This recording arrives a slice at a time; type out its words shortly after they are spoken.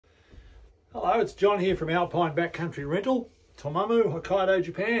Hello, it's John here from Alpine Backcountry Rental, Tomamu, Hokkaido,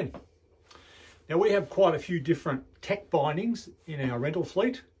 Japan. Now we have quite a few different tack bindings in our rental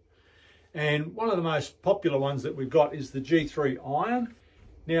fleet, and one of the most popular ones that we've got is the G3 iron.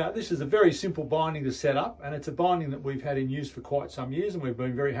 Now this is a very simple binding to set up, and it's a binding that we've had in use for quite some years and we've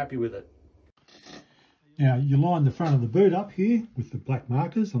been very happy with it. Now you line the front of the boot up here with the black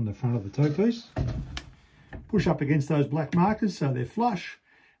markers on the front of the toe piece. Push up against those black markers so they're flush.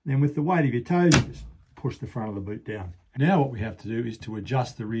 Then with the weight of your toes, you just push the front of the boot down. Now what we have to do is to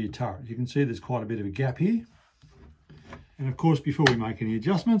adjust the rear turret. You can see there's quite a bit of a gap here. And of course, before we make any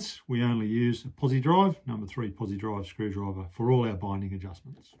adjustments, we only use a posi drive, number 3 posi drive screwdriver for all our binding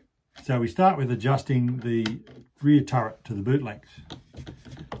adjustments. So we start with adjusting the rear turret to the boot length.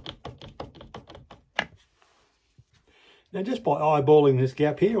 Now just by eyeballing this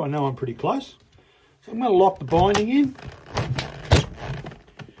gap here, I know I'm pretty close. So I'm going to lock the binding in.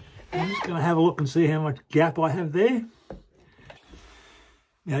 I'm just going to have a look and see how much gap I have there.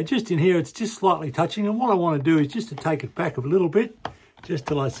 Now just in here, it's just slightly touching, and what I want to do is just to take it back a little bit, just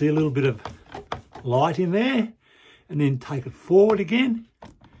till I see a little bit of light in there, and then take it forward again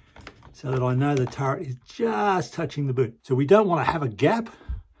so that I know the turret is just touching the boot. So we don't want to have a gap,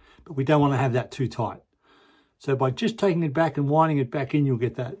 but we don't want to have that too tight. So by just taking it back and winding it back in, you'll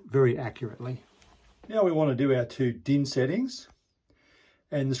get that very accurately. Now we want to do our 2 DIN settings.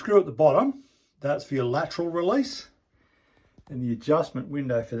 And the screw at the bottom, that's for your lateral release. And the adjustment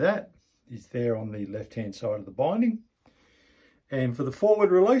window for that is there on the left-hand side of the binding. And for the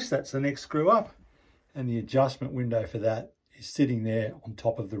forward release, that's the next screw up. And the adjustment window for that is sitting there on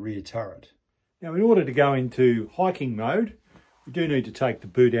top of the rear turret. Now, in order to go into hiking mode, we do need to take the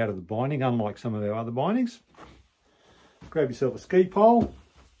boot out of the binding, unlike some of our other bindings. Grab yourself a ski pole,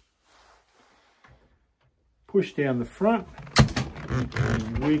 push down the front,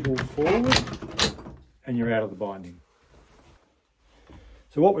 and wiggle forward, and you're out of the binding.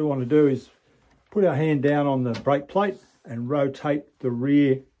 So what we want to do is put our hand down on the brake plate and rotate the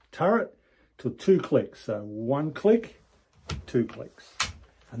rear turret to 2 clicks. So 1 click, 2 clicks.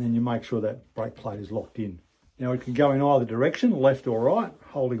 And then you make sure that brake plate is locked in. Now it can go in either direction, left or right,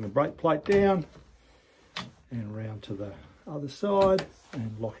 holding the brake plate down and round to the other side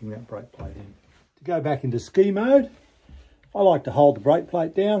and locking that brake plate in. To go back into ski mode, I like to hold the brake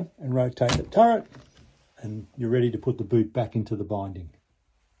plate down and rotate the turret, and you're ready to put the boot back into the binding.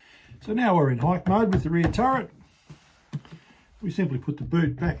 So now we're in hike mode with the rear turret. We simply put the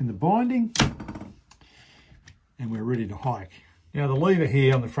boot back in the binding and we're ready to hike. Now the lever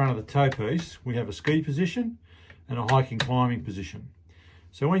here on the front of the toe piece, we have a ski position and a hiking climbing position.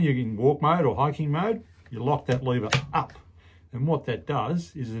 So when you're in walk mode or hiking mode, you lock that lever up. And what that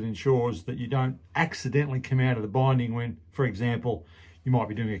does is it ensures that you don't accidentally come out of the binding when, for example, you might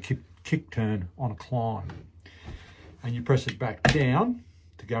be doing a kick turn on a climb. And you press it back down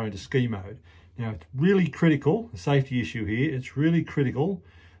to go into ski mode. Now it's really critical, the safety issue here, it's really critical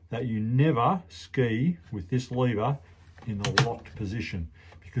that you never ski with this lever in the locked position.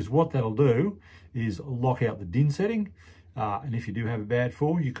 Because what that'll do is lock out the DIN setting. And if you do have a bad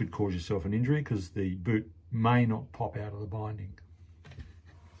fall, you could cause yourself an injury because the boot may not pop out of the binding.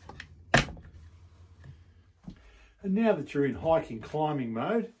 And now that you're in hiking climbing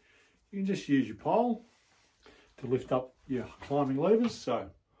mode, you can just use your pole to lift up your climbing levers. So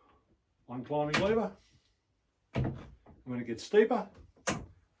 1 climbing lever, and when it gets steeper, the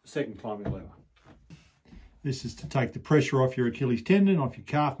 2nd climbing lever. This is to take the pressure off your Achilles tendon, off your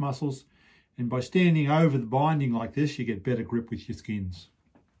calf muscles, and by standing over the binding like this, you get better grip with your skins.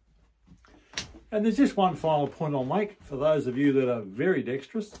 And there's just one final point I'll make for those of you that are very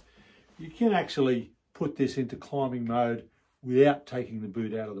dexterous. You can actually put this into climbing mode without taking the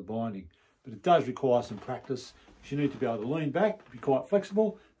boot out of the binding, but it does require some practice. You need to be able to lean back, be quite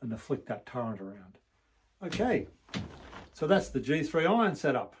flexible, and to flick that turret around. Okay, so that's the G3 iron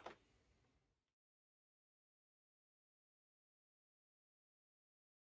setup.